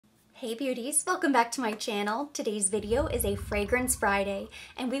Hey beauties, welcome back to my channel. Today's video is a Fragrance Friday,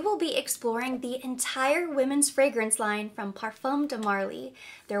 and we will be exploring the entire women's fragrance line from Parfums de Marly.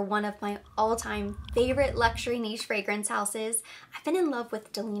 They're one of my all-time favorite luxury niche fragrance houses. I've been in love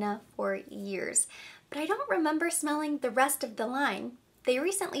with Delina for years, but I don't remember smelling the rest of the line. They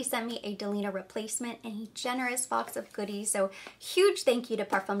recently sent me a Delina replacement and a generous box of goodies, so huge thank you to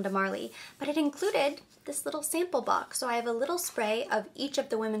Parfums de Marly. But it included this little sample box, so I have a little spray of each of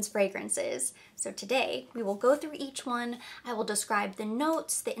the women's fragrances. So today we will go through each one, I will describe the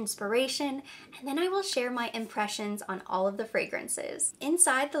notes, the inspiration, and then I will share my impressions on all of the fragrances.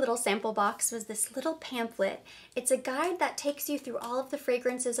 Inside the little sample box was this little pamphlet. It's a guide that takes you through all of the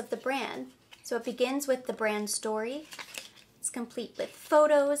fragrances of the brand. So it begins with the brand story. It's complete with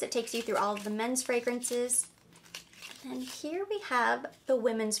photos. It takes you through all of the men's fragrances. And then here we have the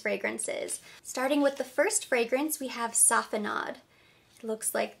women's fragrances. Starting with the first fragrance, we have Safanad. It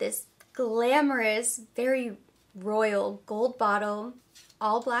looks like this glamorous, very royal gold bottle,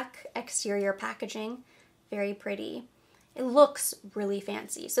 all black exterior packaging, very pretty. It looks really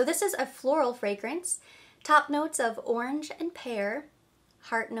fancy. So this is a floral fragrance. Top notes of orange and pear,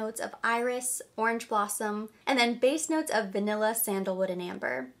 heart notes of iris, orange blossom, and then base notes of vanilla, sandalwood, and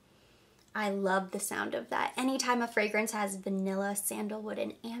amber. I love the sound of that. Anytime a fragrance has vanilla, sandalwood,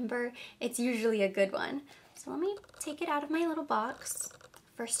 and amber, it's usually a good one. So let me take it out of my little box.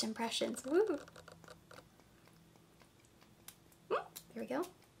 First impressions. Woo. There we go.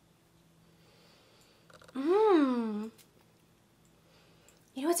 You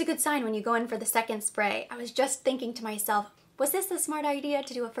know what's a good sign when you go in for the second spray? I was just thinking to myself, was this a smart idea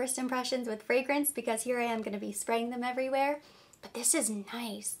to do a first impressions with fragrance? Because here I am going to be spraying them everywhere. But this is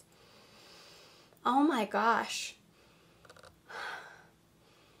nice. Oh my gosh.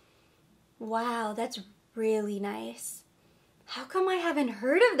 Wow, that's really nice. How come I haven't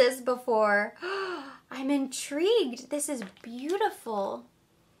heard of this before? I'm intrigued. This is beautiful.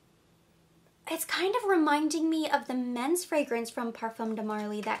 It's kind of reminding me of the men's fragrance from Parfums de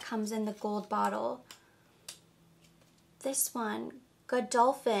Marly that comes in the gold bottle. This one,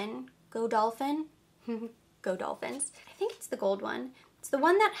 Godolphin. Godolphin? Go Dolphins. I think it's the gold one. It's the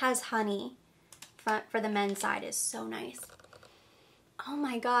one that has honey. Front for the men's side is so nice. Oh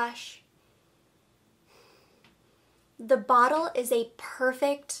my gosh. The bottle is a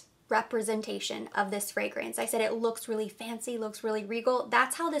perfect representation of this fragrance. I said it looks really fancy, looks really regal.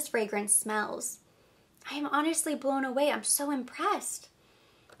 That's how this fragrance smells. I am honestly blown away. I'm so impressed.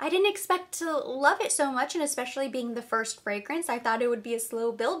 I didn't expect to love it so much, and especially being the first fragrance, I thought it would be a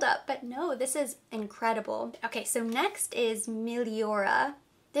slow build-up, but no, this is incredible. Okay, so next is Meliora.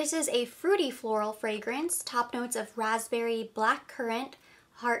 This is a fruity floral fragrance, top notes of raspberry, black currant,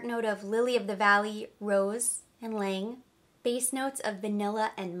 heart note of lily of the valley, rose, and lang, base notes of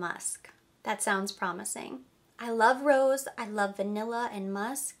vanilla and musk. That sounds promising. I love rose, I love vanilla and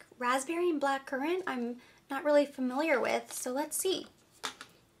musk. Raspberry and black currant, I'm not really familiar with, so let's see.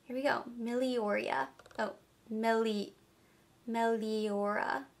 Here we go, Meliora. Oh, Meliora.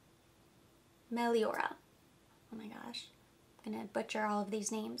 Meliora. Oh my gosh, I'm gonna butcher all of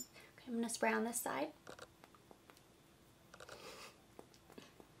these names. Okay, I'm gonna spray on this side.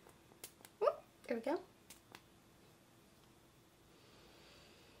 There we go.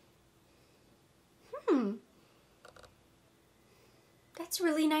 That's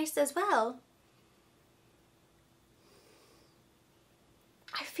really nice as well.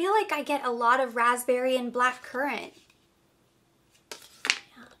 I feel like I get a lot of raspberry and black currant.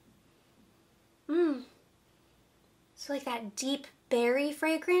 Yeah. So like that deep berry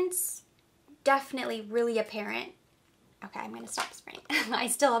fragrance, definitely really apparent. Okay, I'm gonna stop spraying. I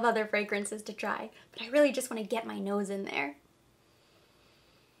still have other fragrances to try, but I really just want to get my nose in there.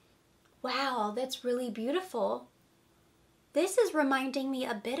 Wow, that's really beautiful. This is reminding me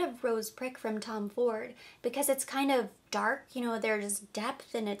a bit of Rose Prick from Tom Ford because it's kind of dark, you know, there's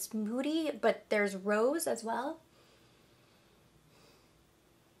depth and it's moody, but there's rose as well.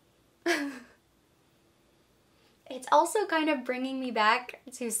 It's also kind of bringing me back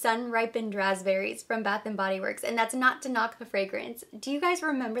to sun-ripened raspberries from Bath & Body Works, and that's not to knock the fragrance. Do you guys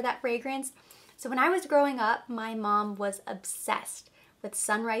remember that fragrance? So when I was growing up, my mom was obsessed with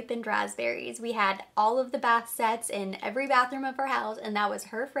sun-ripened raspberries. We had all of the bath sets in every bathroom of our house, and that was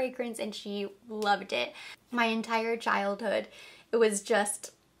her fragrance, and she loved it. My entire childhood, it was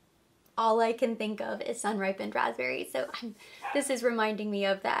just all I can think of is sun-ripened raspberries. So this is reminding me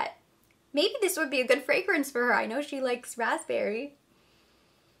of that. Maybe this would be a good fragrance for her. I know she likes raspberry.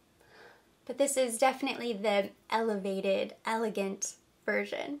 But this is definitely the elevated, elegant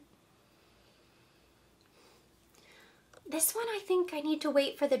version. This one, I think I need to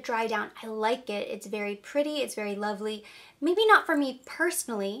wait for the dry down. I like it. It's very pretty. It's very lovely. Maybe not for me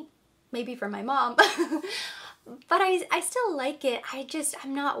personally. Maybe for my mom. But I still like it.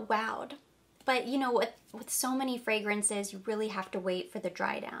 I'm not wowed. But you know, with so many fragrances, you really have to wait for the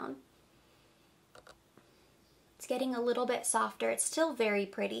dry down. It's getting a little bit softer. It's still very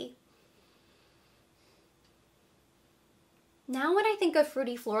pretty. Now when I think of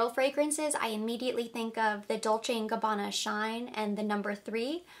fruity floral fragrances, I immediately think of the Dolce & Gabbana Shine and the No.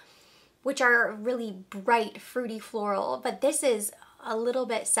 3, which are really bright fruity floral, but this is a little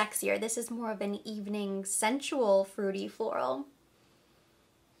bit sexier. This is more of an evening sensual fruity floral.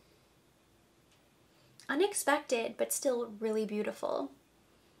 Unexpected, but still really beautiful.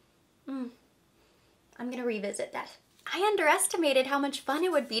 I'm gonna revisit that. I underestimated how much fun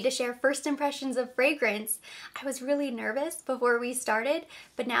it would be to share first impressions of fragrance. I was really nervous before we started,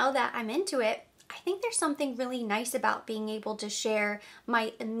 but now that I'm into it, I think there's something really nice about being able to share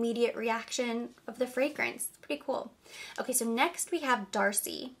my immediate reaction of the fragrance. It's pretty cool. Okay, so next we have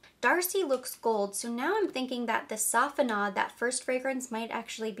Darcy. Darcy looks gold, so now I'm thinking that the Safenade, that first fragrance, might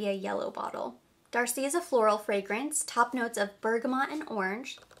actually be a yellow bottle. Darcy is a floral fragrance, top notes of bergamot and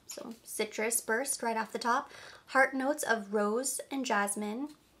orange, so citrus burst right off the top. Heart notes of rose and jasmine,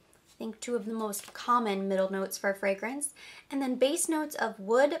 I think two of the most common middle notes for a fragrance. And then base notes of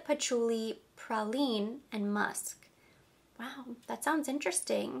wood, patchouli, praline, and musk. Wow, that sounds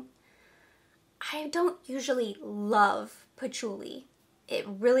interesting. I don't usually love patchouli. It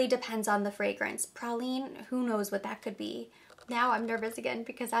really depends on the fragrance. Praline, who knows what that could be. Now I'm nervous again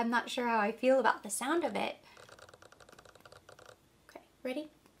because I'm not sure how I feel about the sound of it. Okay, ready?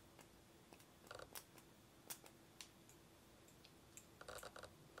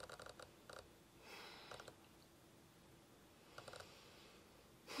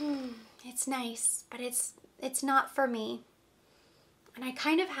 It's nice, but it's not for me. And I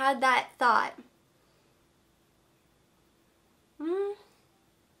kind of had that thought.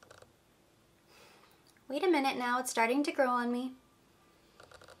 Wait a minute now, it's starting to grow on me.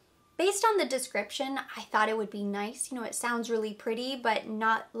 Based on the description, I thought it would be nice. You know, it sounds really pretty, but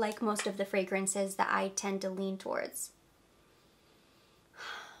not like most of the fragrances that I tend to lean towards.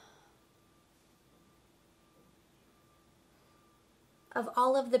 Of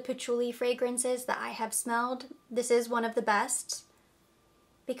all of the patchouli fragrances that I have smelled, this is one of the best.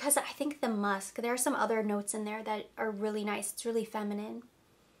 Because I think the musk, there are some other notes in there that are really nice. It's really feminine.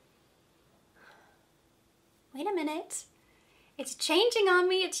 Wait a minute. It's changing on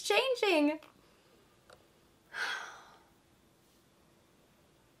me. It's changing.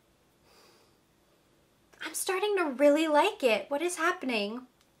 I'm starting to really like it. What is happening?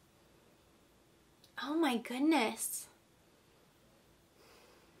 Oh my goodness.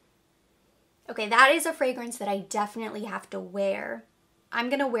 Okay, that is a fragrance that I definitely have to wear. I'm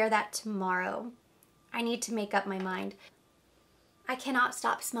gonna wear that tomorrow. I need to make up my mind. I cannot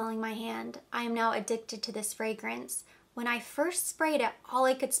stop smelling my hand. I am now addicted to this fragrance. When I first sprayed it, all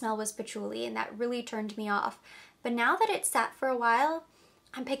I could smell was patchouli, and that really turned me off. But now that it's sat for a while,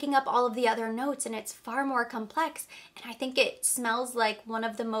 I'm picking up all of the other notes, and it's far more complex, and I think it smells like one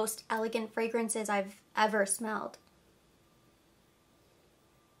of the most elegant fragrances I've ever smelled.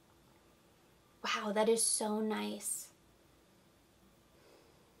 Wow, that is so nice.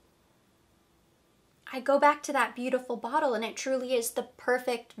 I go back to that beautiful bottle, and it truly is the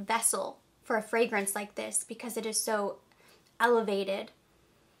perfect vessel for a fragrance like this because it is so elevated.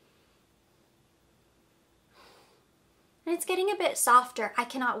 And it's getting a bit softer. I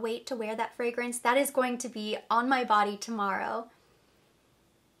cannot wait to wear that fragrance. That is going to be on my body tomorrow.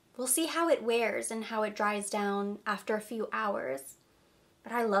 We'll see how it wears and how it dries down after a few hours.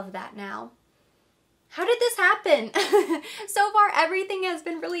 But I love that now. How did this happen? So far, everything has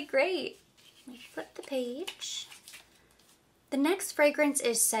been really great. Let me flip the page. The next fragrance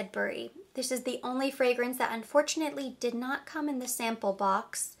is Sedbury. This is the only fragrance that unfortunately did not come in the sample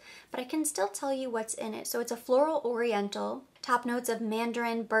box, but I can still tell you what's in it. So it's a floral oriental, top notes of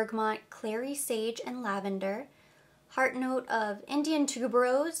mandarin, bergamot, clary sage, and lavender. Heart note of Indian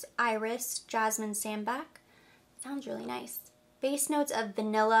tuberose, iris, jasmine, sambac. Sounds really nice. Base notes of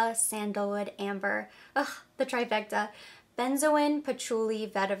vanilla, sandalwood, amber. Ugh, the trifecta. Benzoin, patchouli,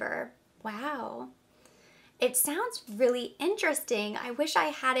 vetiver. Wow. It sounds really interesting. I wish I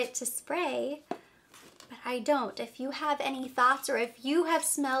had it to spray, but I don't. If you have any thoughts or if you have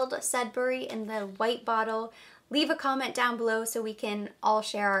smelled Sedbury in the white bottle, leave a comment down below so we can all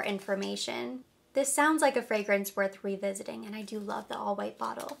share our information. This sounds like a fragrance worth revisiting, and I do love the all white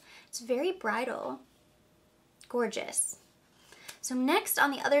bottle. It's very bridal. Gorgeous. So next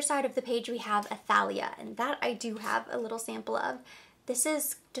on the other side of the page we have Athalia, and that I do have a little sample of. This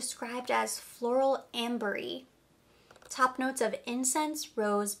is described as floral ambery. Top notes of incense,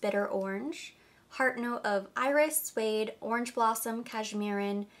 rose, bitter orange. Heart note of iris, suede, orange blossom,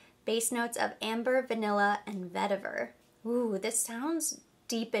 cashmerean. Base notes of amber, vanilla, and vetiver. Ooh, this sounds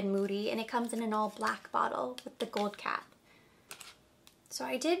deep and moody, and it comes in an all black bottle with the gold cap. So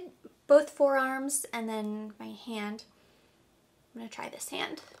I did both forearms and then my hand. I'm gonna try this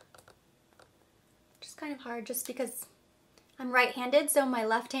hand. Just kind of hard just because I'm right-handed, so my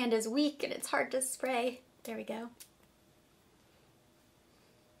left hand is weak and it's hard to spray. There we go.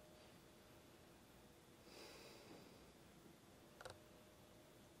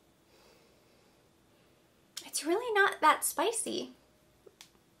 It's really not that spicy.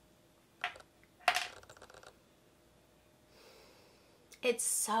 It's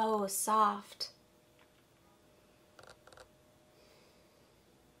so soft.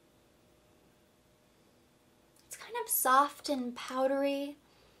 It's kind of soft and powdery,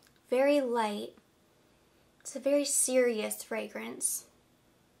 very light. It's a very serious fragrance.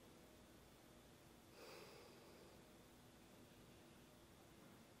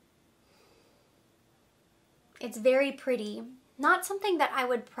 It's very pretty. Not something that I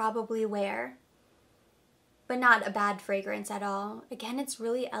would probably wear, but not a bad fragrance at all. Again, it's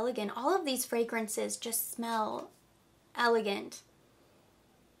really elegant. All of these fragrances just smell elegant.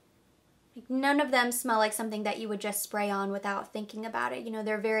 Like, none of them smell like something that you would just spray on without thinking about it. You know,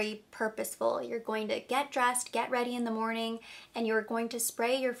 they're very purposeful. You're going to get dressed, get ready in the morning, and you're going to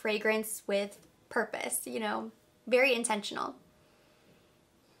spray your fragrance with purpose, you know, very intentional.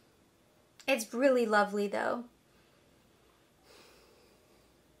 It's really lovely though.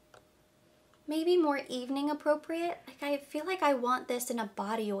 Maybe more evening appropriate. Like, I feel like I want this in a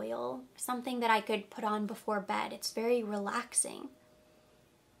body oil, something that I could put on before bed. It's very relaxing.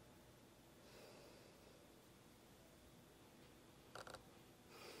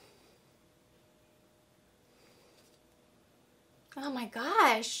 Oh my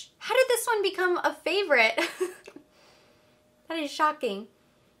gosh, how did this one become a favorite? That is shocking.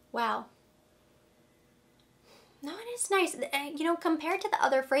 Wow. No, it is nice. You know, compared to the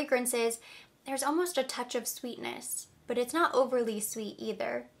other fragrances, there's almost a touch of sweetness, but it's not overly sweet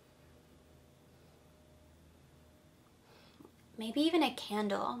either. Maybe even a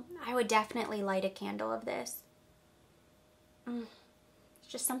candle. I would definitely light a candle of this. It's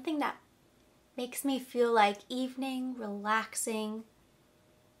just something that makes me feel like evening, relaxing,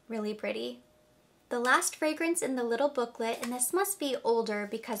 really pretty. The last fragrance in the little booklet, and this must be older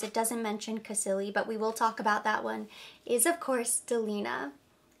because it doesn't mention Cassili, but we will talk about that one, is of course Delina.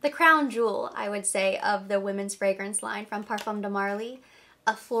 The crown jewel, I would say, of the women's fragrance line from Parfums de Marly.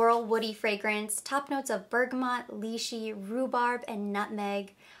 A floral woody fragrance, top notes of bergamot, lychee, rhubarb, and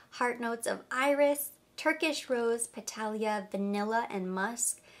nutmeg, heart notes of iris, Turkish rose, petalia, vanilla, and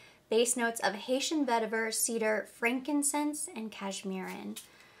musk, base notes of Haitian vetiver, cedar, frankincense, and cashmerean.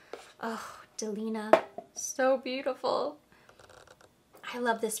 Oh, Delina, so beautiful. I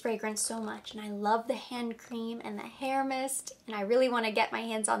love this fragrance so much, and I love the hand cream and the hair mist, and I really want to get my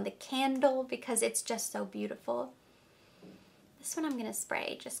hands on the candle because it's just so beautiful. This one I'm going to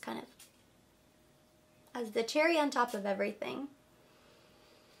spray just kind of as the cherry on top of everything.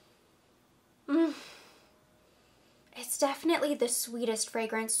 It's definitely the sweetest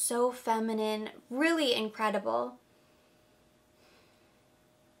fragrance, so feminine, really incredible.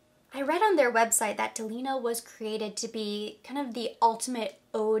 I read on their website that Delina was created to be kind of the ultimate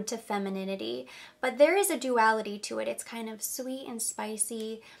ode to femininity, but there is a duality to it. It's kind of sweet and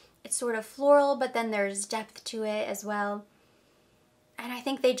spicy. It's sort of floral, but then there's depth to it as well. And I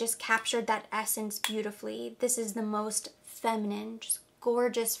think they just captured that essence beautifully. This is the most feminine, just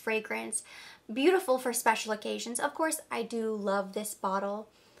gorgeous fragrance. Beautiful for special occasions. Of course, I do love this bottle.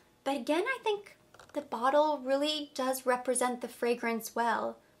 But again, I think the bottle really does represent the fragrance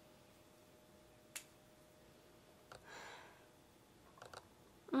well.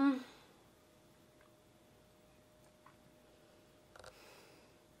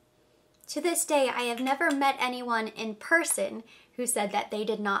 To this day, I have never met anyone in person who said that they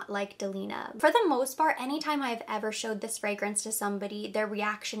did not like Delina. For the most part, anytime I've ever showed this fragrance to somebody, their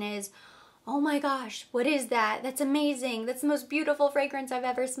reaction is, oh my gosh, what is that? That's amazing. That's the most beautiful fragrance I've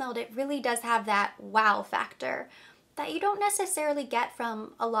ever smelled. It really does have that wow factor that you don't necessarily get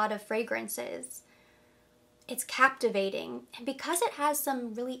from a lot of fragrances. It's captivating, and because it has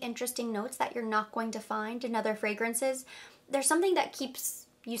some really interesting notes that you're not going to find in other fragrances, there's something that keeps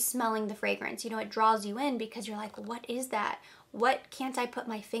you smelling the fragrance. You know, it draws you in because you're like, what is that? What can't I put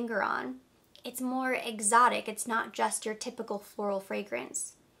my finger on? It's more exotic. It's not just your typical floral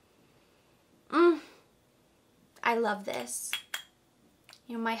fragrance. I love this.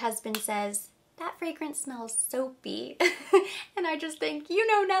 You know, my husband says, that fragrance smells soapy. And I just think, you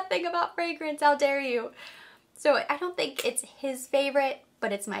know nothing about fragrance, how dare you? So I don't think it's his favorite,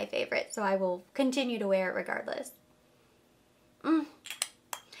 but it's my favorite. So I will continue to wear it regardless. Now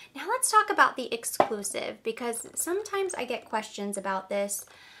let's talk about the exclusive, because sometimes I get questions about this.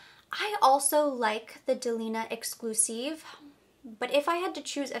 I also like the Delina exclusive, but if I had to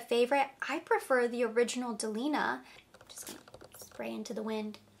choose a favorite, I prefer the original Delina. Just gonna spray into the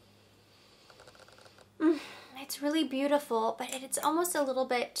wind. It's really beautiful, but it's almost a little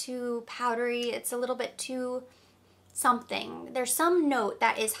bit too powdery. It's a little bit too something. There's some note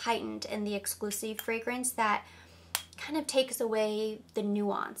that is heightened in the exclusive fragrance that kind of takes away the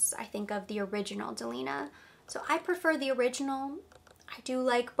nuance, I think, of the original Delina. So I prefer the original. I do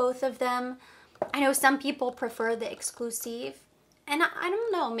like both of them. I know some people prefer the exclusive, and I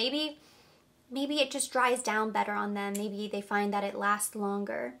don't know, maybe it just dries down better on them. Maybe they find that it lasts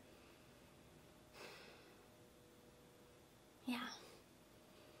longer. Yeah.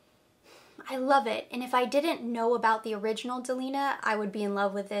 I love it. And if I didn't know about the original Delina, I would be in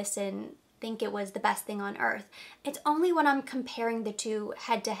love with this and think it was the best thing on earth. It's only when I'm comparing the two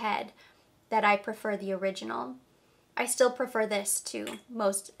head to head that I prefer the original. I still prefer this to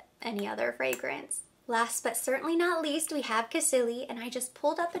most any other fragrance. Last but certainly not least, we have Cassili, and I just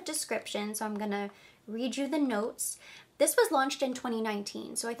pulled up a description, so I'm gonna read you the notes. This was launched in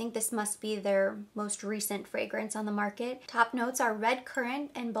 2019, so I think this must be their most recent fragrance on the market. Top notes are red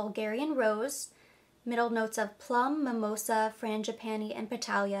currant and Bulgarian rose. Middle notes of plum, mimosa, frangipani, and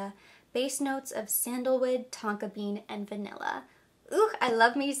petalia. Base notes of sandalwood, tonka bean, and vanilla. Ooh, I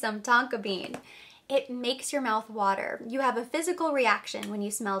love me some tonka bean. It makes your mouth water. You have a physical reaction when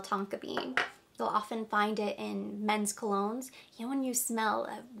you smell tonka bean. You'll often find it in men's colognes. You know, when you smell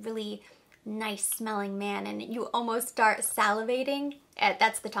a really nice smelling man and you almost start salivating,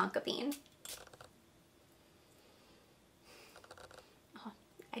 that's the tonka bean. Oh,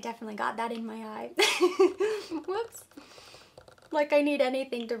 I definitely got that in my eye. Whoops. Like I need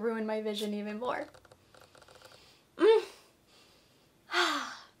anything to ruin my vision even more.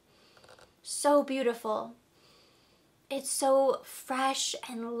 So beautiful. It's so fresh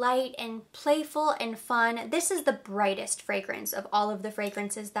and light and playful and fun. This is the brightest fragrance of all of the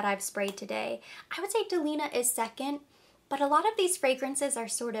fragrances that I've sprayed today. I would say Delina is second, but a lot of these fragrances are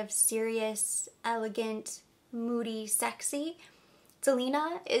sort of serious, elegant, moody, sexy.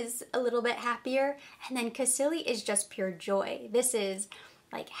 Delina is a little bit happier, and then Cassili is just pure joy. This is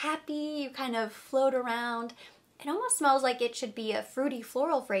like happy, you kind of float around. It almost smells like it should be a fruity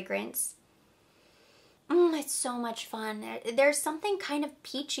floral fragrance. It's so much fun. There's something kind of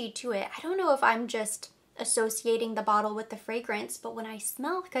peachy to it. I don't know if I'm just associating the bottle with the fragrance, but when I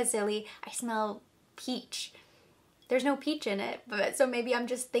smell Cassili, I smell peach. There's no peach in it, so maybe I'm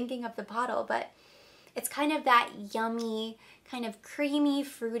just thinking of the bottle, but it's kind of that yummy, kind of creamy,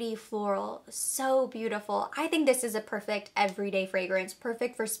 fruity floral. So beautiful. I think this is a perfect everyday fragrance,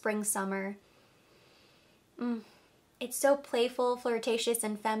 perfect for spring, summer. It's so playful, flirtatious,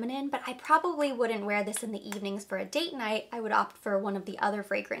 and feminine, but I probably wouldn't wear this in the evenings for a date night. I would opt for one of the other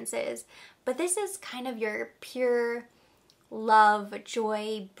fragrances. But this is kind of your pure love,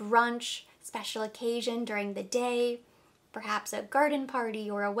 joy, brunch, special occasion during the day, perhaps a garden party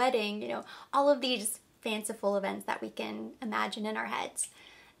or a wedding, you know, all of these fanciful events that we can imagine in our heads.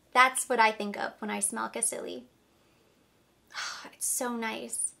 That's what I think of when I smell Cassili. It's so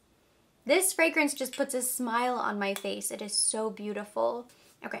nice. This fragrance just puts a smile on my face. It is so beautiful.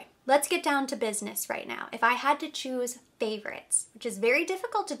 Okay, let's get down to business right now. If I had to choose favorites, which is very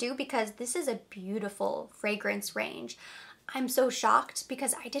difficult to do because this is a beautiful fragrance range. I'm so shocked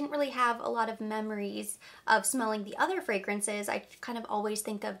because I didn't really have a lot of memories of smelling the other fragrances. I kind of always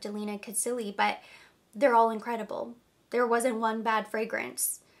think of Delina and Cassili, but they're all incredible. There wasn't one bad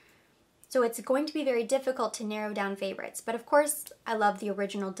fragrance. So it's going to be very difficult to narrow down favorites. But of course, I love the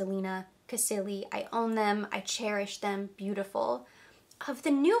original Delina, Cassili. I own them. I cherish them. Beautiful. Of the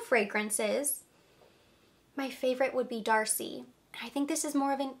new fragrances, my favorite would be Darcy. I think this is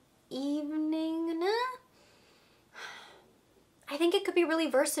more of an evening. I think it could be really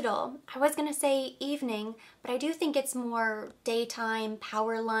versatile. I was going to say evening, but I do think it's more daytime,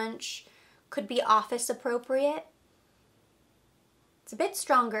 power lunch, could be office appropriate. It's a bit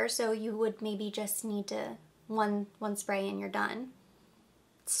stronger, so you would maybe just need to one spray and you're done.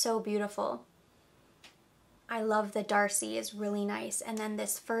 It's so beautiful. I love the Darcy is really nice. And then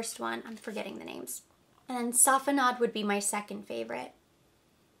this first one, I'm forgetting the names. And then Safanad would be my second favorite.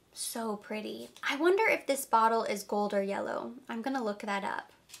 So pretty. I wonder if this bottle is gold or yellow. I'm gonna look that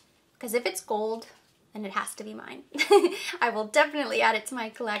up. Because if it's gold, then it has to be mine. I will definitely add it to my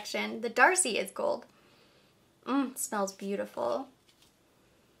collection. The Darcy is gold. Smells beautiful.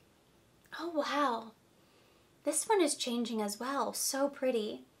 Oh wow. This one is changing as well. So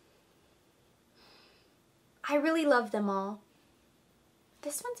pretty. I really love them all.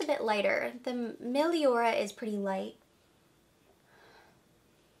 This one's a bit lighter. The Meliora is pretty light.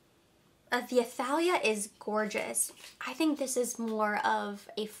 The Athalia is gorgeous. I think this is more of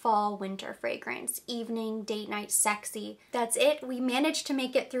a fall winter fragrance. Evening, date night, sexy. That's it. We managed to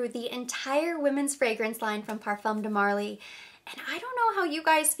make it through the entire women's fragrance line from Parfums de Marly. And I don't know how you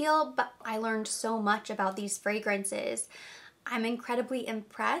guys feel, but I learned so much about these fragrances. I'm incredibly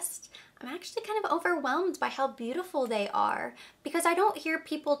impressed. I'm actually kind of overwhelmed by how beautiful they are because I don't hear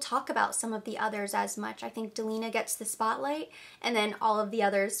people talk about some of the others as much. I think Delina gets the spotlight and then all of the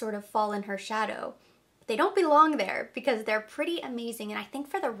others sort of fall in her shadow. They don't belong there because they're pretty amazing, and I think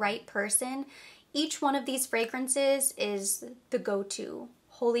for the right person, each one of these fragrances is the go-to,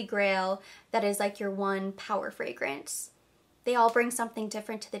 holy grail, that is like your one power fragrance. They all bring something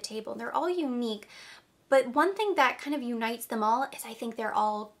different to the table. They're all unique, but one thing that kind of unites them all is I think they're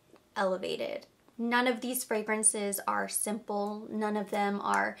all elevated. None of these fragrances are simple. None of them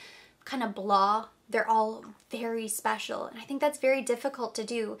are kind of blah. They're all very special, and I think that's very difficult to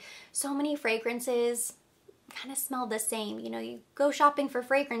do. So many fragrances kind of smell the same. You know, you go shopping for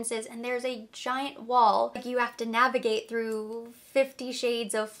fragrances and there's a giant wall. Like you have to navigate through 50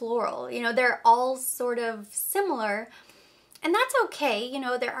 shades of floral. You know, they're all sort of similar. And that's okay. You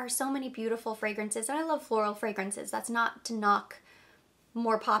know, there are so many beautiful fragrances, and I love floral fragrances. That's not to knock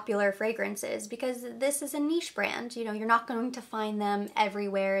more popular fragrances because this is a niche brand. You know, you're not going to find them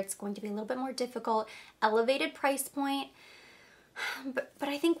everywhere. It's going to be a little bit more difficult. Elevated price point. But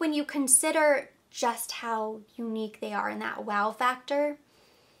I think when you consider just how unique they are and that wow factor,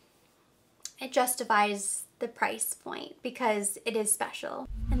 it justifies the price point because it is special.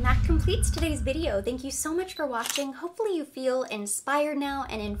 And that completes today's video. Thank you so much for watching. Hopefully you feel inspired now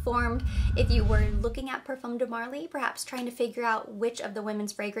and informed. If you were looking at Parfums de Marly, perhaps trying to figure out which of the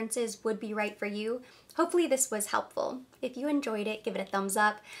women's fragrances would be right for you, hopefully this was helpful. If you enjoyed it, give it a thumbs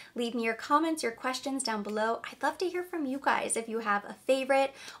up. Leave me your comments, your questions down below. I'd love to hear from you guys. If you have a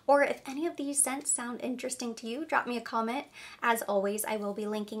favorite or if any of these scents sound interesting to you, drop me a comment. As always, I will be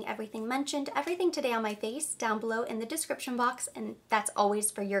linking everything mentioned, everything today on my face down below in the description box, and that's always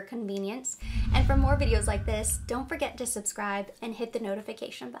for your convenience. And for more videos like this, don't forget to subscribe and hit the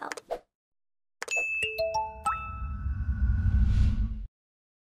notification bell.